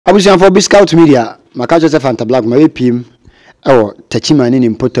Abusian for Biscout Media, Maka Joseph Fanta Black, my PM, or Tachimani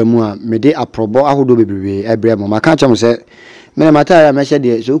in Potamua, Mede Aprobo, Ahudo Baby, Abraham, Maka say, Menamata, I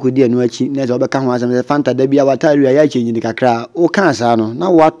said, so could dear Nuachi, Nezobacam was and the Fanta Debbie Awatari, changing the Cacra, O Cansano,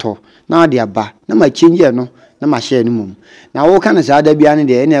 now what, now dear ba, no my change, no, no my share no mum. Now all kinds of other behind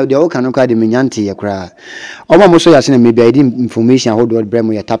the end of the Okanoka de Minyanti, a cry. Almost so as in maybe I didn't information, hold what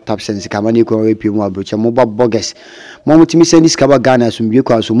Bremo, your tap sense, Kamani, Puma, Brucha, mobile bogus. Momo to me send this cover Ghana, some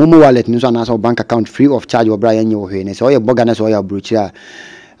Buka, so Momo wallet, news on our bank account free of charge or Brian, your hands, or your boganas or your brucha.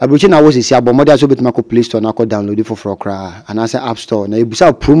 A bruchina was a but mother so bit Mako Play Store, Nako download for Frocra, and as an app store. Now you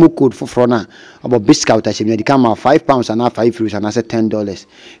saw promo code for Frona about Biscout, I said, come out £5 and now 5 euros, and I said $10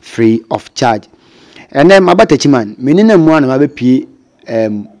 free of charge. And then my batachiman, meaning one of my P.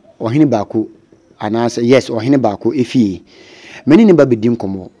 Or Hinibaku, and I said, yes, or Hinibaku, if he. Many never be dim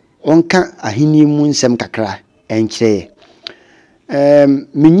como. Onka a hini moon sem kakra, and che.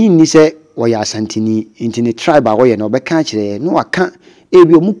 Mini say, or ya santini, into the tribe away no becatch, no, I can't.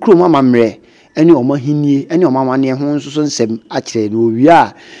 Ebi omukro mama mre ene omahini ene omama ne ho nso nsem akire no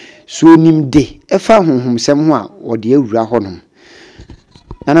wia so nim de efa honhom sem ho a wode awura honom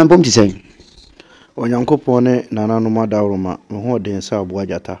nana mpom ti sen onyankopon ne nana no madawroma me ho de nsa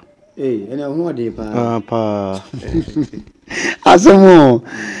aboajata ene ho de pa asomo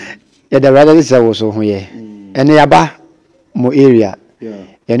ya da brother se wo so ho ye ene yaba mo area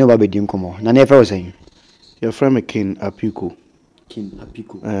ene ba bedi nkomo nana efa wo sen your friend King Apeeko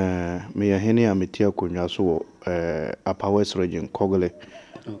Apeeko. Me ya hene a metia konwa so Upper West region Kogole.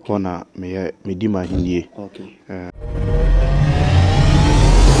 Kona me di ma hinie. Okay.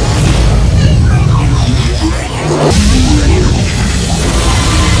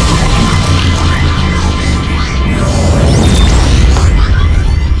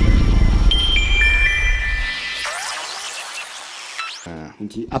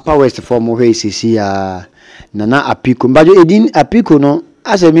 Upper West for mo he sisi Nana Apeeko mbajo edin Apeeko no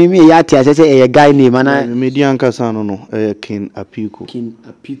ase me ya tia se e guy name ana me di ankasa no King Apeeko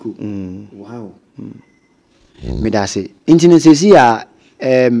wow me da se intine sesi ya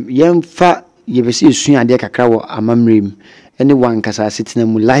yemfa yebesi esuan de kakra wo amamrem ene wan kasa setena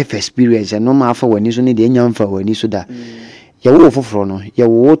mu life experience no ma afa wani so ne de nyamfa wani so da ye wo foforo no ye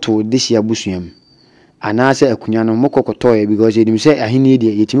wo to de sia busuam ana se akunya no mokokoto because edim se ahini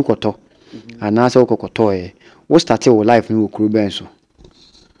de yetimi koto ana se okokoto what started your life no kru ben so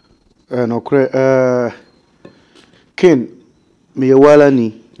no kre Ken me wala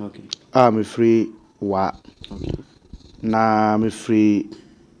ni okay me free wa okay na me free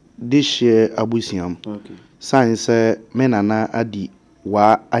this year abusiam okay science me nana adi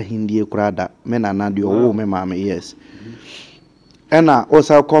wa ahindie kurada me nana de owo me mama yes ena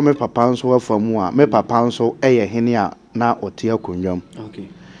osa call me papa nso afamu a me papa nso eye hene a na ote akonwam okay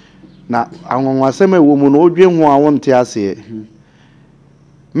na anwonwasem ewo mu no odwe hu a wonte ase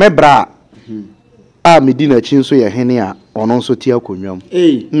mebra a medina chi nso ye hene a ono nso ti akonwam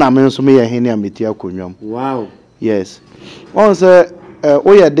na me nso me ye hene a meti akonwam wow yes on say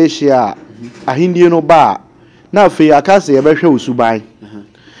oya deshi a ahindie no ba na afi akase ye behwe osuban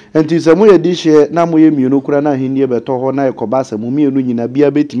enti se mo ye deshi na mo ye mienu kura na ahindie beto ho na ekoba se mo mienu nyina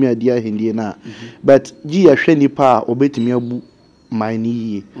bia betimi adi ahindie na but gi ye hwe nipa a obetimi abu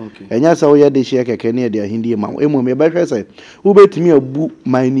mine okay enya sa wo ye de share keke ne de ahindie ma emu me ba hwe se wo betimi abu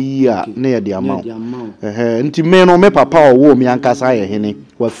mine a na ye de ama nti me no me papa wo me ankasa ye hene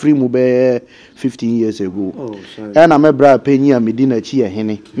wa free mu be 15 years ago oh sorry na me bra penyi a medina chi ye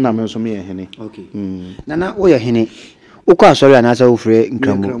hene na me so me ye hene okay nana wo ye hene ukwa sorry anasa wo frɛ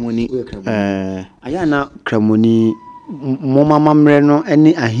nkramoni aya na kramoni mo mama mre no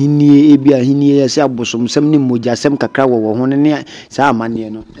ene ahinie ebi ahinie yesi abosom sem ne moja sem kakra wo ho ne sa amane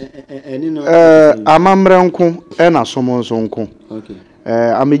no ene no amamre nko na somo nso nko okay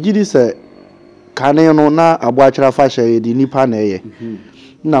amegidi se kane no na aboachira fa hye di nipa na eye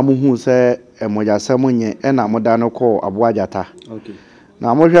na mo hu se moja sem nye na moda no ko aboajata okay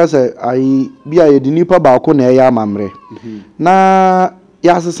na mo hwe se ai bia ye di nipa ba ko na eye amamre na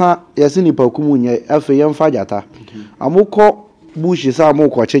yasesa yesi nipa kumu nye afa yemfa jata amukọ bushi sa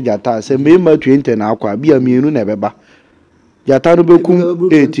amukọ che jata se mema 20 na akwa bia mienu na beba jata no bekum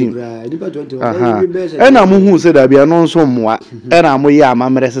 18 ena muhu se da bia no nso mmoa ena amoye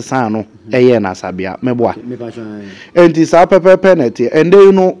amamre sesa no eye na sabia meboa enti sa pepepe neti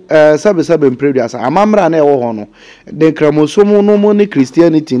ende no sebe mpredu asa amamra na ewo ho no de kramosomu no mo ni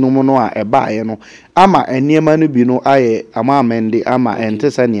Christianity no mo no a ebaaye no ama eniema no bi no aye ama amende ama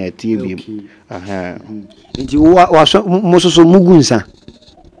entesa ne atie bi enti wa musoso mugunsa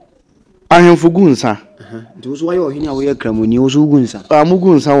ahemfo gu nsa nti wo yo hini a wo ye kramoni wo so gu nsa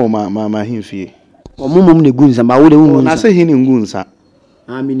amugu nsa wo ma hemfie omumum ne gu nsa ma wo de wu nsa na se hini ngu nsa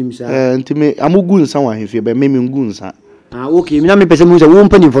minim sa nti me amugu nsa wa hemfie be me ngu nsa okay me na me pese mu nsa wo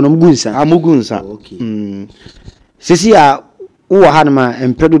mpani fo no gu nsa amugu nsa sisi a wo ha na ma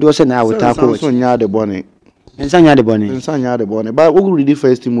empedo do se na awota ko so nya de bone ensa nya de bone ba wo read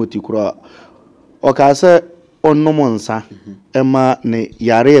first Timothy kura o ka se onnom nsa ema ne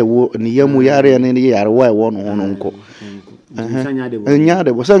yare ewo ne yamu yare ne yare wa ewo no hono nko nya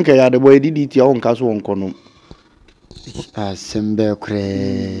de bo se nka yare bo edidi ti a nka so nko no sembe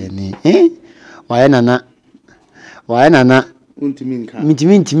kure ni waye nana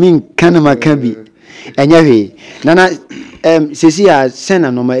Mintimi kana makabi enya hwe nana sesi a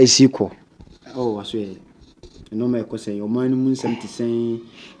sena no ma esiko waso ye no ma ekose yo man mu nsem te sen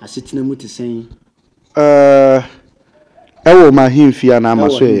asetina mu te sen ewo ma himfia na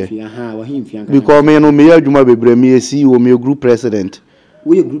amaso ye wa himfia because me no me adwuma bebre me CEO me group president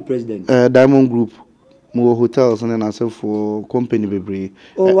we group president Diamond Group mo hotels and na for company bebre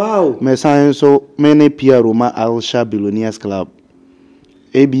wow me sign so many PRO ma Alsha Billionaires Club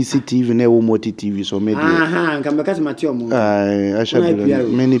ABC TV na wo Moti TV so me nkameka se matio mo Alsha Billionaires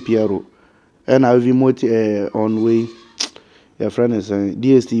many PRO and I we Moti on way your friend is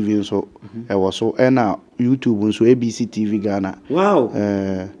DSTV so I was so and YouTube so ABC TV Ghana wow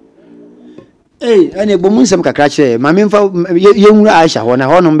ene bo mu nsem kakra kire ma me mfa yenwura Aisha ho na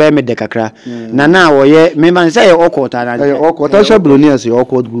ho no be me de kakra na wo ye me man say okota na okota Aisha Billionaires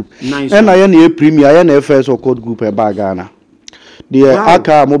okot group na ye na premier ye na first okot group e ba Ghana the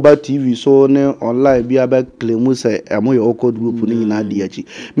aka mobile TV so ne online bia ba claim say amo ye okot group ni na de achi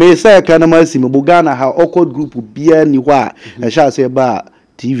me say ka na ma si me bo Ghana ha okot group bia ni ho a e sha say ba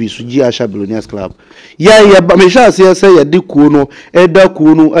TV suji Aisha Billionaires Club ya me sha say ya de kuo no eda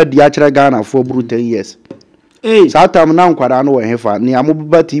kuo no adi a kire Ghana for bru 10 years satam na nkwara no we hefa ni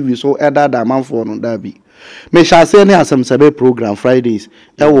amoba TV so eda da manfo no da bi me sha say ne asem sabe program Fridays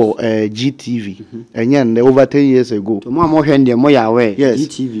ewo GTV enye over 10 years ago to mo hwe ndie mo ya we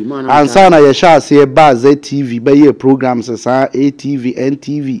GTV man ansa na ye sha say ba ZTV be ye programs sa ATV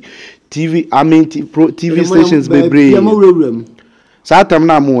NTV TV TV stations bebre satam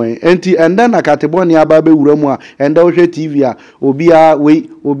na mo enti enda na kateboni aba be wura mu a enda wo hwe TV a obia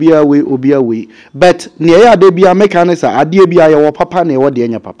we but ne ya de bia mekanisa ade bia ye wo papa na ye wo de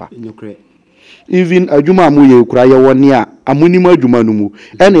enya papa even adwuma mu ye kura ye wo ne a amunim adwuma no mu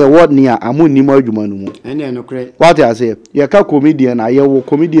ene ye wo ne a amunim adwuma no mu ene no kre what I say ye ka comedian na ye wo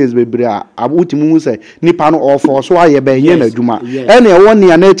comedians bebre a abutimu hu say nipa no ofo so aye be ye na adwuma ene ye wo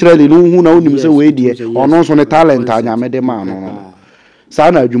ne a naturally no hu na onim say we de ono so ne talent anyame de ma no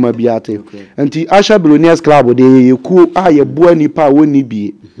sana adwuma biate enti Aisha Billionaires Club de yeku aye boa nipa woni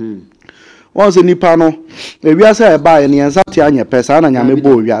bie wonse nipa no ewiase e ba ye ne yansa te anya pesa na nyame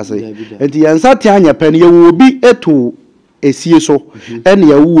bo wiase enti yansa te anya pe ne ye wo bi eto esie so ene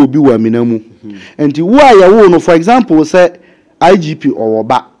ye wo obi wa minamu enti wo aye wo no for example say IGP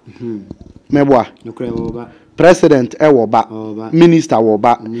owoba meboa president ewoba minister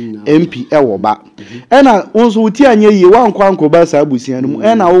woba MP ewoba ena onso uti anye ye wankwa ankoba sa abusian mu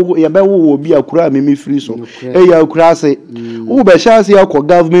ena wo ye be wo obi akura memi free so ya akura se wo be sha se akọ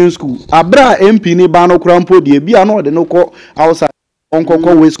government school abra MP ni ba no kura mpo de bia no de no kọ outside onkoko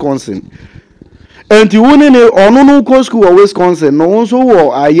Wisconsin enti woni ne onu no ko school of Wisconsin no onso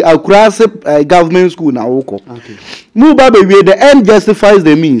wo akura se government school na wo kọ mu ba be wie the end justifies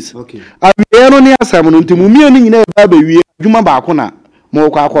the means awie no ne asam no ntimu mie no nyina ba be wie adwuma ba ko na mo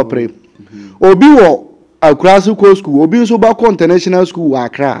kwa akopre obi wo akura se ko school obi nso ba ko international school wa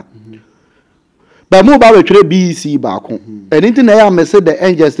Accra ba mu ba be twere BEC ba ko anything na ya message the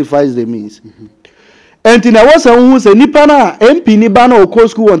end justifies the means enti na wasa hu se nipa na MP ni ba na o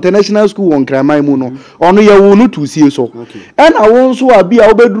school international school on Kramai mu no ono ye wo no tusie so ena wo nso abi a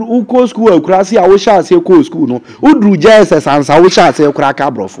obedru uko school akura se a wo sha se ko school no udru JSS ansa wo sha se akura ka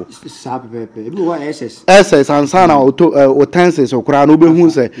brofo sapepe ebi wo SS ansa na o tenses akura no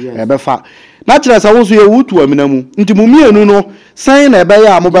behu se ebefa na kire se wo so ye wutu amina mu nti mu mienu no san na ebe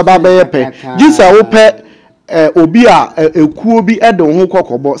ya mo beba be ye pe gisa wo pe obi a ekuo bi ede ho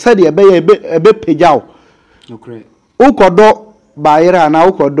kokobo se de ebe ebe pejao ukodo bayira na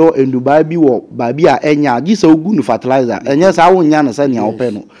ukodo enduba bi wo ba bi a enya gisa ogu no fertilizer enya sa wonya na sa nia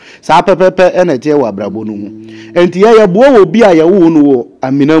ope no sa pepepe enete wa brabo no mu enti ye bo wo bi a ye wo no wo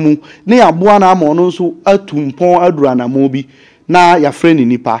amina mu ne ya bo na ama no nso atumpon adura na mo bi na ya friend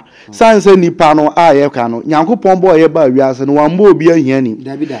nipa sanse nipa no a ye ka no nyankopon bo ye ba wiase no wambo obi ahiani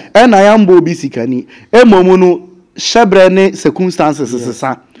na ya mbo obi sikani emomu no shebre ne circumstances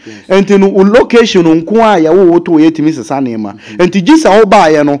sesa enti no location nko a ya wo to yetimi sesa nema enti gisa wo ba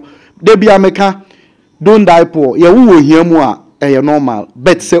ye no de bia meka don't die poor ya wo hiamu a eye normal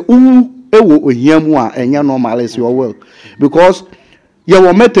but se u ewo hiamu a enya normal is your will because ya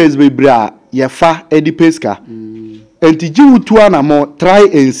wo methods be bra ya fa edipeska enti gi utu ana mo try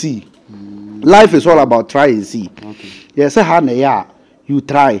and see life is all about try and see yes ha na ya you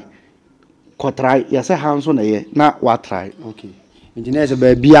try ko try yes ha nso na ye na wa try engineer se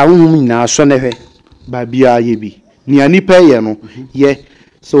ba bia wohum na so ne hwe ba bia ye bi ni anipa ye no ye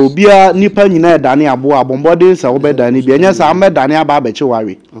so bia nipa nyina dane abo abombode se wo be dane bia nya sa am dane aba ba che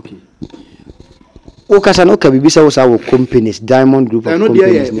ware o kasa no ka bibisa wo sa wo companies Diamond Group of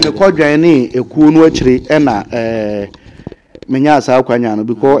companies ne ko dwan ne ekuo no akire e na menya asa akwanya no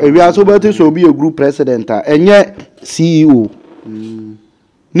because ewia so beti so be a group president enye CEO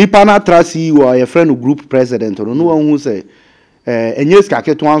nipa na tra CEO your friend group president no wan hu say enye ska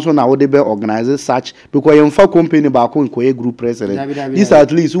keto so na wo de be organize such because you fa company ba ko a group president this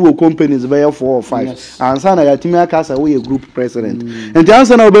at least wo companies be 4 or 5 ansa na ya timi aka say wo ye group president and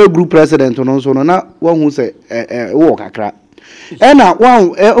ansa na wo be group president no so no na wan hu say wo kakra ena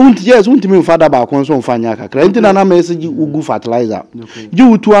wan yes untimi fada ba ko so mfanya kakra ntina na message ugu fertilizer ji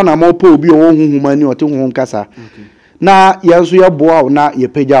utu ana mo pa obi o huhuma ni ote hu nkasa na yanso ye boa na ye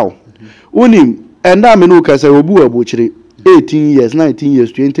pagyaw unim enda me no kasa obu abochire 18 years 19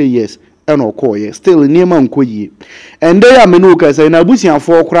 years 20 years ena okoye still niema nkoyi ende ya me no kasa na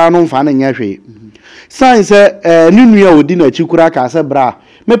busiafo kora no mfa na nya hwe science ninu ya odi na chikura ka se bra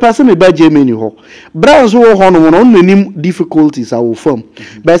me pase me ba Germany ho bra so ho no no nanim difficulties awo fam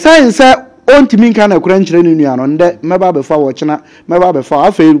but science ontimi nka na kura nkyere ninu ya no nde meba be fa wo chena meba be fa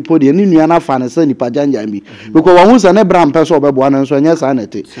afa erupo de ninu ya na fa na se nipa janja mi because wa hu se ne bra mpe so obebo na nso anya sa na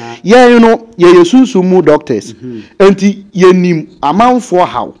te ye no ye yesunsu mu doctors enti ye nim amanfo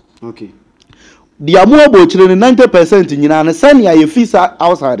how the amu abochire 90% nyina na sane ya fisa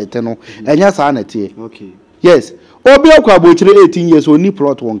outside te no enya sa na te yes obi akwa abochire 18 years oni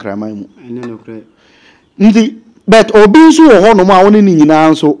plot won kraman mu ndi but obi nso wo ho no ma woni ni nyina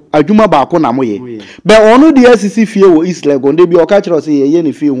nso adwuma ba ko na moye be onu de asisi fie wo East Legon de bi o ka kire se ye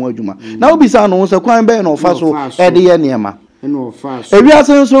ne fie ho adwuma na obi sa no se kwan be no fa so e de ye niema ewi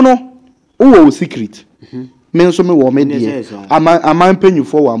asenso no wo secret me nso me wo me de ama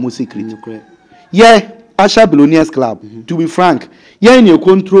mpanyufo wo amu secret yeah Asha Billionaires Club to be frank yeah in your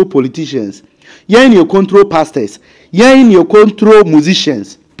control politicians yeah in your control pastors yeah in your control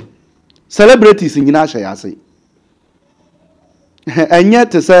musicians celebrities in Asha yase and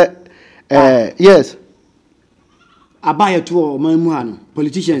yet to say yes abaya to mamu ano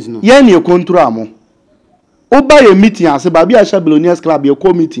politicians no yeah in your control amo oba your meeting ase ba bi Asha Billionaires Club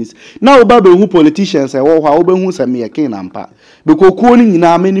your meetings now oba be hu politicians e wo ha oba hu se me ken na mpa because ko ni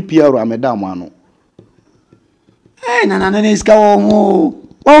nyina many PR amedam ano na iska wo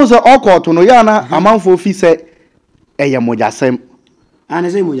won se okoto no ya na amanfo fi se eye mojasem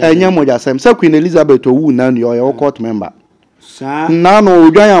se mojasem enye mojasem se Queen Elizabeth owu na no your court member sa na no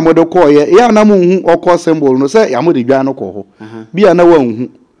odwan ya mode ko ye ya na mo hu okọ symbol no se ya mode dwan no ko ho bia na wan hu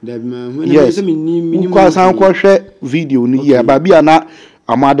yes ko san ko hwe video ni ye ba bia na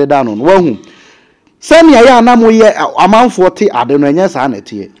amade da no wan hu se ne ya na mo ye amanfo te ade no enye sa na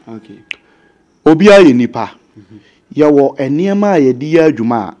te obi aye nipa yawo eniema ye di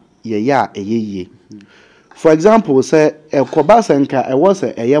adwuma ye ya eyeye for example say ekoba senka e wo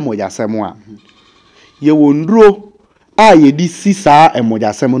se eye mojasem a ye wonduro a ye di sisa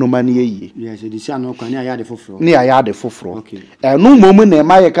emojasem no mane ye yes di sia no kwa ne aya de foforo ne aya de foforo okay no mom na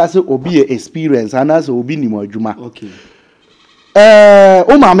ma ye ka se obi ye experience ana se obi ni mo adwuma okay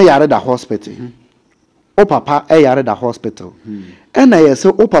o ma me yare da hospital o papa yare da hospital ena yese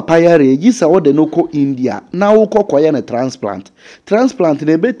o papa yare yisa o de no ko India na wo kokoye na transplant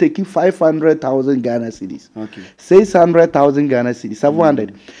na be take 500,000 Ghana cedis okay 600,000 Ghana cedis 700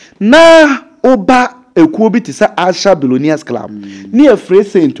 na oba ekuo bi ti sa Asha Billionaires Club ni afre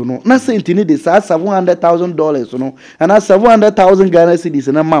saint no na saint ni de sa $700,000 no ana 700,000 Ghana cedis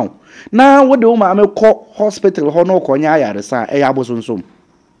na maw na wo de o ma me ko hospital ho no konya yare sa e ya bosonsom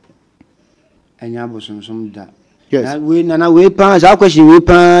enya bosonsom da yes na we pa za question we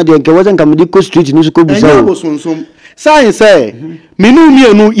pa de nke wazan kam di ko street ni su ko busa enya bosonsom science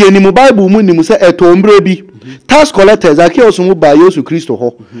minu ye ni mo Bible mu ni mu se etombre bi tax collectors akio so mu ba Yesu Kristo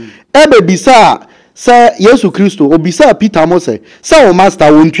ho ebe bisa se Yesu Kristo obisa Peter mo se o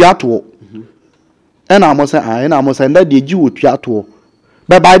master won tuato ena mo se nda de ji wo tuato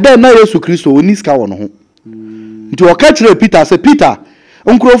but by then na Yesu Kristo oni ska wo no ho nti o ka kire Peter se Peter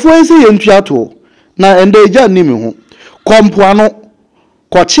nkrofo ense ye ntuato na ende eja ni me ho kompoano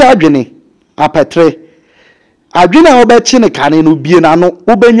Kochi adwene apetre adwene a obechi ne kane no bie na no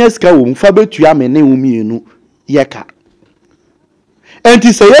obenya sika wo mfa betua me ne wo mienu yeka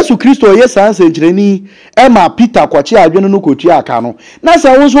enti se Yesu Kristo yesa nsenkyereni ema Peter kochi adwene no kotua aka no na se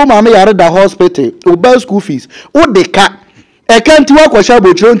wo so ma me yare da hospital oba school fees wo de ka ekanti wa kwasha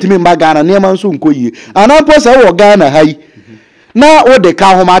bochiro ntimi mba Ghana ne ma nso nkoyie anampo se wo Ghana hai na wo de ka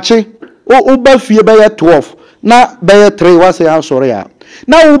homache wo ba fie be 12 na be 3 wa se ha sore ya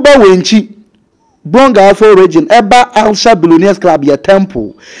na wo ba wenchi Bonga Afro region eba Alsha Billionaires Club ya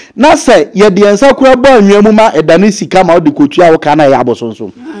temple na se ye de ensa kura ba anwemu ma edane sika ma odi kotua wo kana ya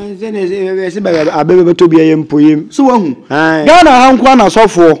abosonso se ba abebe to bia yem poyem so wahu Ghana hankwa na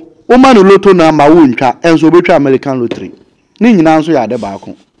sofo wo ma no loto na ma wo ntwa enso obetwa American lottery ni nyina nso ya de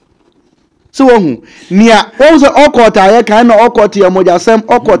baako so wahu nia wo se okot aye kan na okot ya mojasem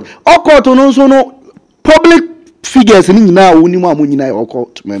okot no nso no public figures ni nyina wo ni mu amonyina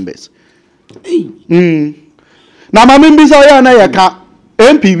okot members na mama mbisa ya na yaka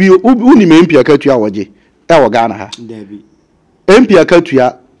MPB uni me MP akatua woje e wo Ghana ha MP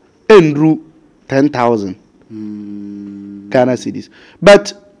akatua endru 10,000 Ghana cedis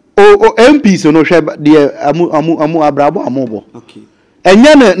but MP so no hwe de amu abrabo amobo okay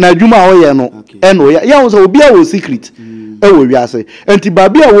enye na adwuma a wo ye no eno ya wo so obi a wo secret e wo wiase enti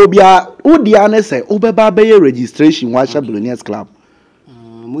babia wo bia wo dia ne se obeba be registration wa Sha Billionaires Club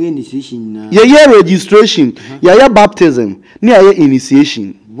initiation yeah registration yeah baptism ni yeah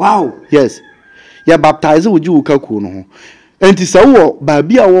initiation wow yes yeah baptize woju ukaku no ho enti sa wo ba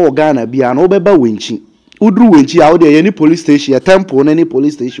bia wo Ghana bia no beba wenchi udru wenchi a wo de any police station ya temple na any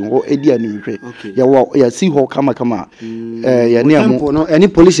police station ho edi ani hwe ya wo ya si ho kama ya ni amu no any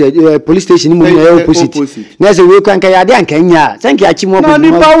police station mu na opposite na se we kan ka ya de anka nya sanke achi mo na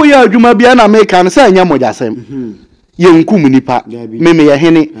ni pa wo ya adwuma bia na make kan sa nya mojasem yenkum nipa me ye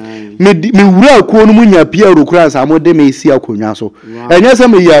hene me wura akuo no munya pia rokura ansamo de me isi akonwa so enye se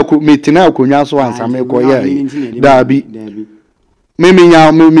me ya me tina akonwa so ansame ko ye dabi me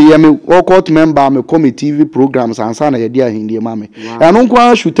ya me court member me committee TV programs ansa na ye dia ahindie ma me eno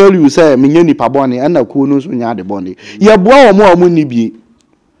nko should tell you say me nya nipa bone and akuo no so nya de bone ye boa wo mo ni bie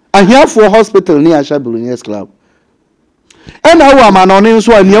ahiafo hospital ni Sha Billionaires Club ena wo amanone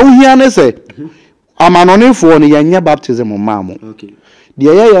nso a ne ahia ne se amanone fo ne yanya baptism mamo okay de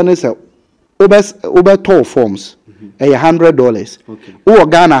ye ne se obe to forms $100 okay wo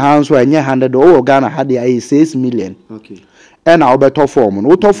Ghana hanso anya $100 wo Ghana ha de 6 million okay and obe to form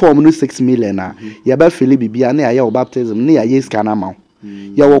no to form no 6 million na ye ba fili bibia na ye baptism na ye scanner ma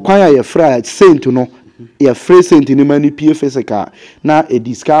ye wo kwan ye fra saint no ye fra saint ni mani pie physical na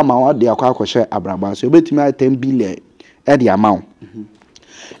ediska ma wa de akwa abraba so obetimi 10 billion e de amount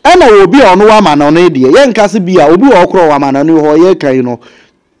ena obi onu wa ma no ne de ye nkase bia obi okro wa ma no ne ho ye kan no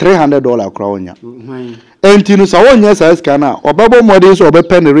 $300 kra onya enti no so wonya sa scanner obebo modern so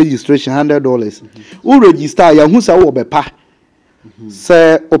obepe ne registration $100 u register ya hu sa wo bepa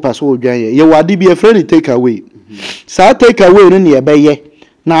se opaso odwan ye wade bi e friend take away sa take away no ne be ye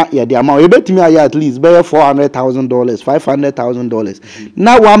na ye de ama ye betimi aye at least be $400,000 $500,000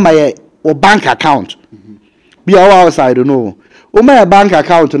 na wa ma ye o bank account bi our outside no o my bank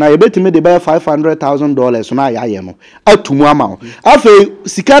account na ye betimi de be $500,000 na ya ye no atumu ama afi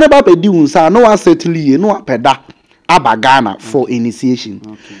sika ne ba pedi unsa no wa settle ye no apeda aba Ghana for initiation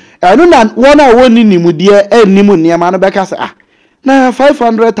anu na wona woni nimudie enimu niam no beka say na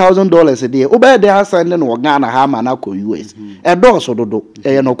 $500,000 de o be de asend no Ghana ha ma na ko US e do so dodo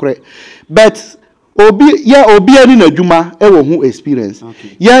e no kure but obi ani na dwuma e wo hu experience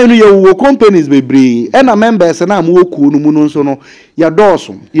ya enu ye wo companies bebre e na members na am wo ku no mu no so no ya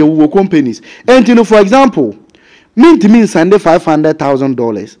doso ye wo companies enti for example mint send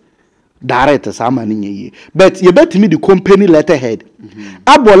 $500,000 direct sama ni ye but ye betimi the company letterhead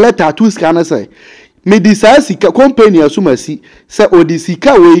abo letter to scanner say me decide sika company asumasi say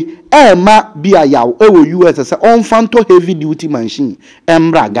odisika we e ma bia yawo e wo US say on fanto heavy duty machine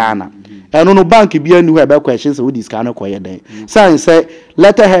emra Ghana eno no bank bia ni ho e be question say odisika no koye den say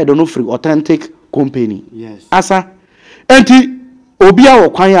letterhead no free authentic company yes asa enti obi a wo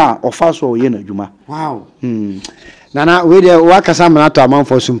kwan a ofa so ye na dwuma wow nana we dey wakasa mana to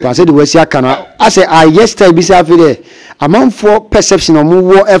amanfo sumpa say the wasi aka no ase yesterday bi say afi there amanfo perception omo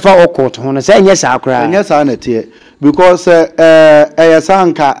wo ever occult ho no say enye sa akra enye sa na tie because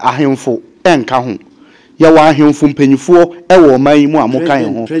sanka ahemfo enka ho ye wa ahemfo mpanyifo e wo man mu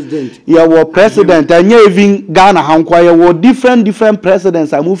amokan ho ye wo president enye even Ghana hankwa ye wo different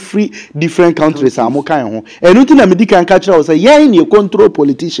presidents amu free different countries amokan ho enu ti na medikan ka kira wo say ye ni control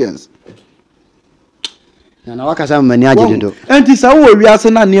politicians na wakasa mani ajedo enti sa wo wiase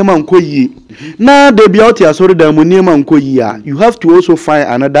na niema nkoyie na de bia oti asori da mu niema nkoyie you have to also find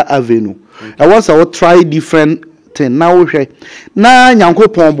another avenue. I want to try different thing now hwe na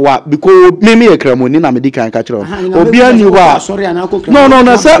nyankopon boa because me ekramoni na me di kan ka kire obi ani wa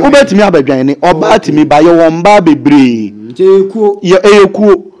no say obetimi abadwan ni oba atimi ba ye won ba bebre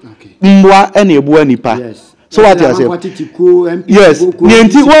ekuo mbwa ene ebu anipa so what you say yes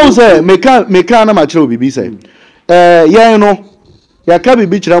nienti won say meka na ma kire obibi say ye no ya ka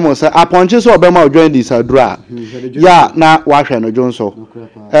bibi kire mo say aponche so obema join this adura ya na wa hwe no jonso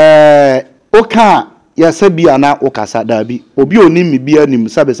oka ya sabia na okasa dabi obi onimi bia nim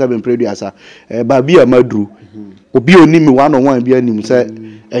sabe mpreduasa ba bia madru obi onimi one on one bia nim say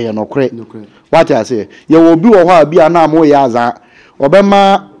eye nokre what you say ye obi wo ho bia na mo ya aza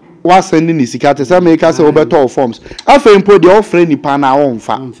obema wa send ni sika te say make say obeto forms afa impo de ofre ni pa na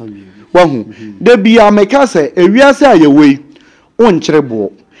wonfa wahu de bia make say ewiase ayewei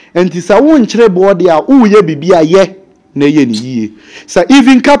onkyerebo enti sa wonkyerebo de a uye bibia ye na ye ni yie sa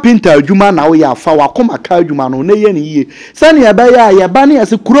even carpenter adwuma na wo ya fa wakoma ka adwuma no na ye ni yie sa ne eba ya ye ba ne ya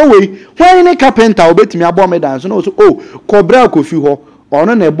se kurowei hwan ne carpenter obetimi abo me dan so no so kobra kofi ho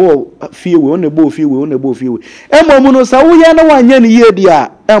ono na ebo fie we ono ebo fie we ono ebo fie we emomu no sa wo ye na wanya ni yie dia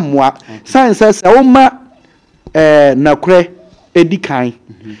emmoa science sa wo ma nakure edikan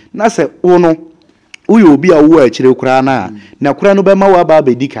na se wo no wo ye obi a wo akire kura na nakure no be ma wa ba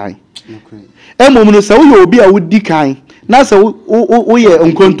bedikan emomu no sa wo ye obi a wo dikan na sa wo ye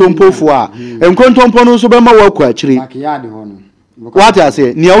nkontompofo a nkontompo no so be ma wa ku akire what I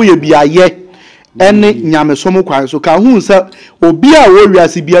say nia wo ye bia ye ene nyamesom kwan so ka hu sa obi a wo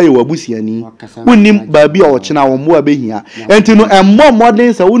wiase bia ye wabusiani wonim ba bia o kina wo mo abehia enti no emmo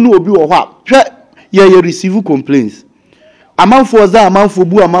modern sa wonu obi wo ho a hwe ye receive complaints amanfo za amanfo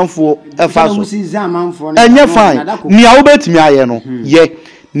bu amanfo efa so enye fine nia wo betimi aye no ye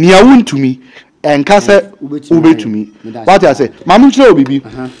nia wo ntumi enka se wo betumi what I say mamu kire obibi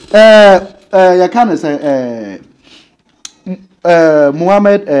ya kana say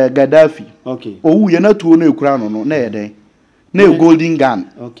Muhammad Gaddafi okay owu ye na tuo na ekura no na yeden na golden gun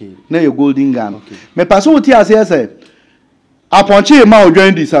okay na ye golden gun okay me paso ti ase say aponche ma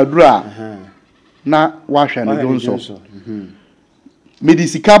odwan disadura na wa hwe no jonso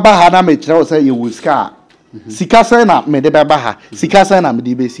medisika ba ha na me kire o say ye wuska sika say na me de ba ha sika say na me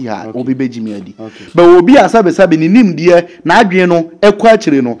de be si ha obi bejimi adi ba obi asabe ni nimde na adwen no ekwa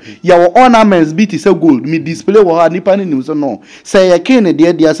kire no ya wo ornaments biti say gold me display wo ha nipa ni nim so no say ye kin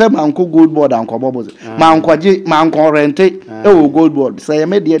de say manko gold board anko bobo mankoje manko rente e wo gold board say ye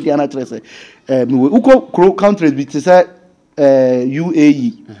me de na kire say me we uko countries biti say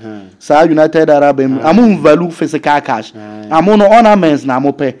UAE sa United Arab Emirates amun value physical cash amun ornaments na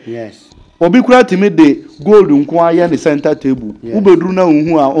mo pe yes obi kura timi de gold nko aye ne center table ubedru na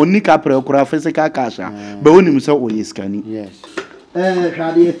unhu a oni kapre kura physical cash ba onim se oyiskani yes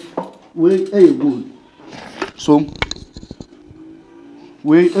hwade we gold so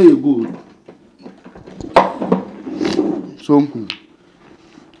we gold so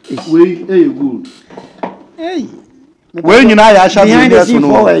we gold we nyina ya sha behind the scene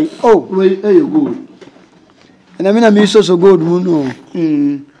for we gold and I mean so gold mu no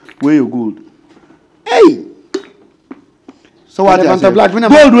where you good hey so what you say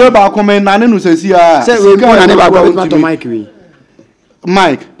gold we ba come na nu se si a say we na ne ba kwa to mic we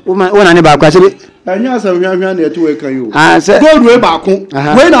mike o na ne ba kwa se anya sa hwahwa na eto we kan yo say gold we ba ko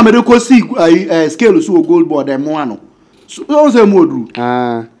we na me de ko si scale so gold board dem ano so say mo duru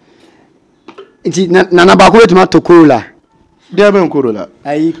iti na ba ko wetima to Corolla de be Corolla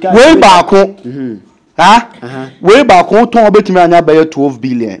we ba ko we ba ko ton obetimi anya ba 12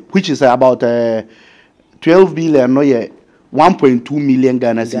 billion which is about 12 billion no ye 1.2 million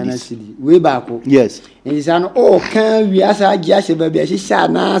Ghana cedis we ba ko yes and say no kan wi asa agi ase ba bi a shisha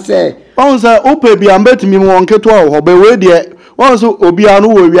na say on say ope bi ambetimi won keto ho be we de on so obi anu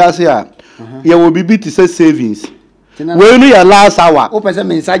wo wi ase a ye wo bibi ti say savings we no ya last hour ope say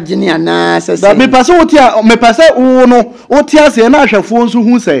mensa gini ana say me pase wo ti a me pase wo no wo ti ase na ahwefo nso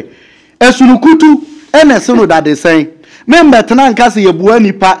hu say esunukutu ene se no that they say member tena nka se yebua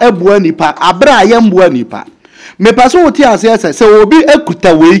nipa ebua nipa abra ye mbua nipa me pase wo ti ase se obi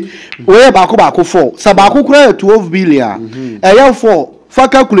ekuta we ba ko 4 sa ba ko kura 12 billion eya 4 fa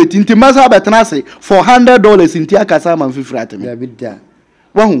calculate nti masa betena se $400 nti akasa man fifiri atemi ya bidda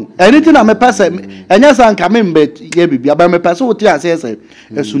wahu anything na me pase enya sa nka member ye bibia ba me pase wo ti ase se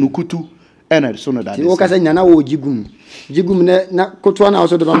esunukutu ene so no that o kasa nyana wo jigum na kotwa na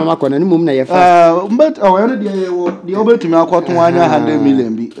so de mama kona ni mum na ye fa but o ene de obetumi akoto anya 100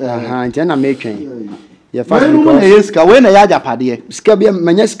 million bi nti na metwen ya fa because yeska we na ya japade ska bia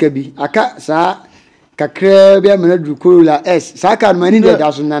manya ska bi aka saa kakra bia mena du Corolla S saa ka mani de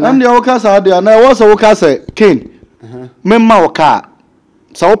da so nana am de wo ka saa de na wo so wo ka se king memma wo ka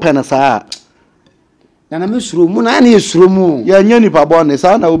sa wo pena saa nana me suro mu na na suro mu ya nya nipa bone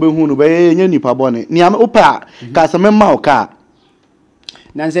saa na wo be hu no be nya nipa bone ni am wo pa ka se memma wo ka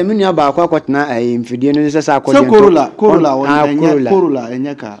na nse me nua ba akwakotena mfidie no se sa akode so Corolla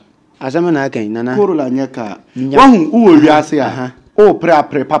enya ka asama na kan nana Corolla nya ka wahu wo wiase a o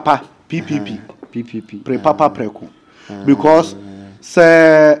pre papa PPP pre papa preku because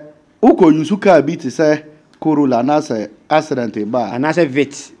say uko use car beat say Corolla na say accident ba na say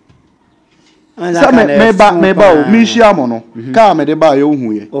vet sa me ba o mi hia mo no car me de ba ye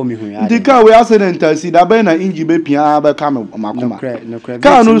ohu ye o mi hu ya ndi car we accident asi da be na engine be pia ba ka me makoma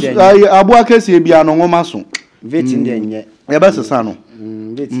car no abu akese bia no ngoma so vet ndi enye ya ba sesa no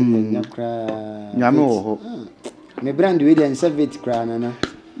vet ndi kra nyame wo ho me brand we dey vet kra na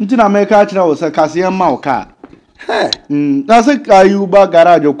nti na me ka kira wo se kase ma wo ka na se ayuba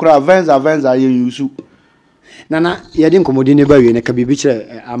garage okura venza ye yusu nana ye din komodi ne ba we ne ka bibi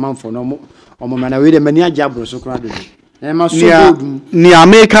kire amanfo no omo mana we de mani agabro so kra do e ma so bodum ni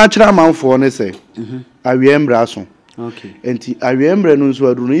ameka kira amanfo ne se awiembra so okay enti awiembra no so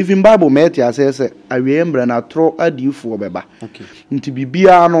adu no even bible meti asese awiembra na tro adifo beba okay nti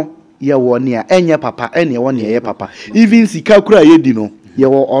bibia no ye wo ne a enye papa ene wo ne ye papa even sika kura ye di no ye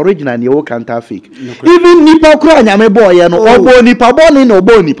wo original ne wo counterfeit even nipa kura nyame boy ye no obo nipa boni na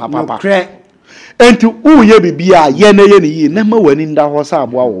obo nipa papa enti uye bibia ye na ye ne yi na ma wani nda ho sa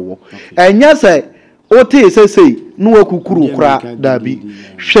abo awowo enya se o te sesei no akukuru kura dabi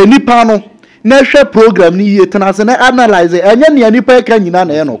hwe nipa no na hwe program ni ye tenase na analyze enya ne nipa ka nyina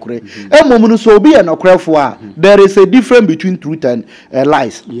na ye nokure emom no so obi ye nokurefo a there is a difference between truth and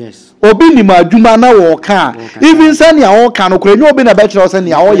lies yes obi ni madwuma na wo ka even sani a wo ka nokure nyo obi na be kire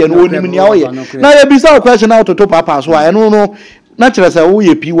sani a wo ye no onim ni a wo ye na ye bisa question out to papa so a eno no na kire se wo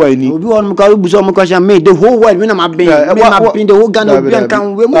ye PY ni obi won ka buso mo question me the whole world me na ma bin the whole Ghana obi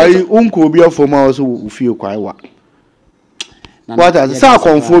kan we mu ai unko obi afoma wo so ufie kwai wa what as sa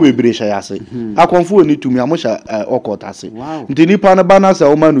konfo bebre hya yase akonfo ni tumi amosha okotase nti nipa na bana sa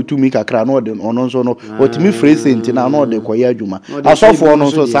o ma no tumi kakra na ode ono nso no otimi phrase nti na ode koye adwuma asofo ono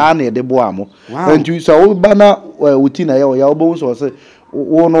nso sa na ede bo amo nti sa o bana uti na ya obo nso se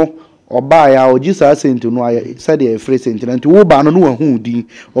wo no oba ya oji sa senti no aye sa de phrase nti nti wo ba no no hu din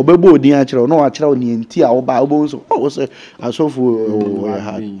obebo odin a kire no wa kire ni nti a wo ba obo nso o se asofo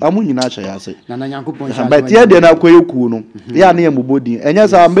ha amunyina hya yase na nyankopon sha but ye de na koye ku no ya na ye mubodin enya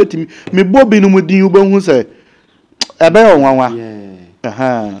sa metimi mebobi no mudin ubehu se ebe onwanwa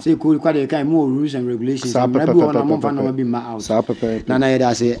say cool kwade kai more rules and regulations na bi ona mo fa na bi ma out na ye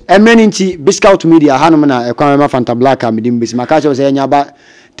da say emeninti Biscout Media hanom na ekwan ma Fanta Black am dim bisi maka che say enya ba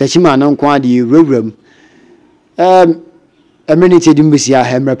tachima na nkwa de rewrem emeninti dim bisi a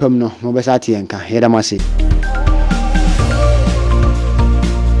hemrepam no mo be sa tie nka ye da ma say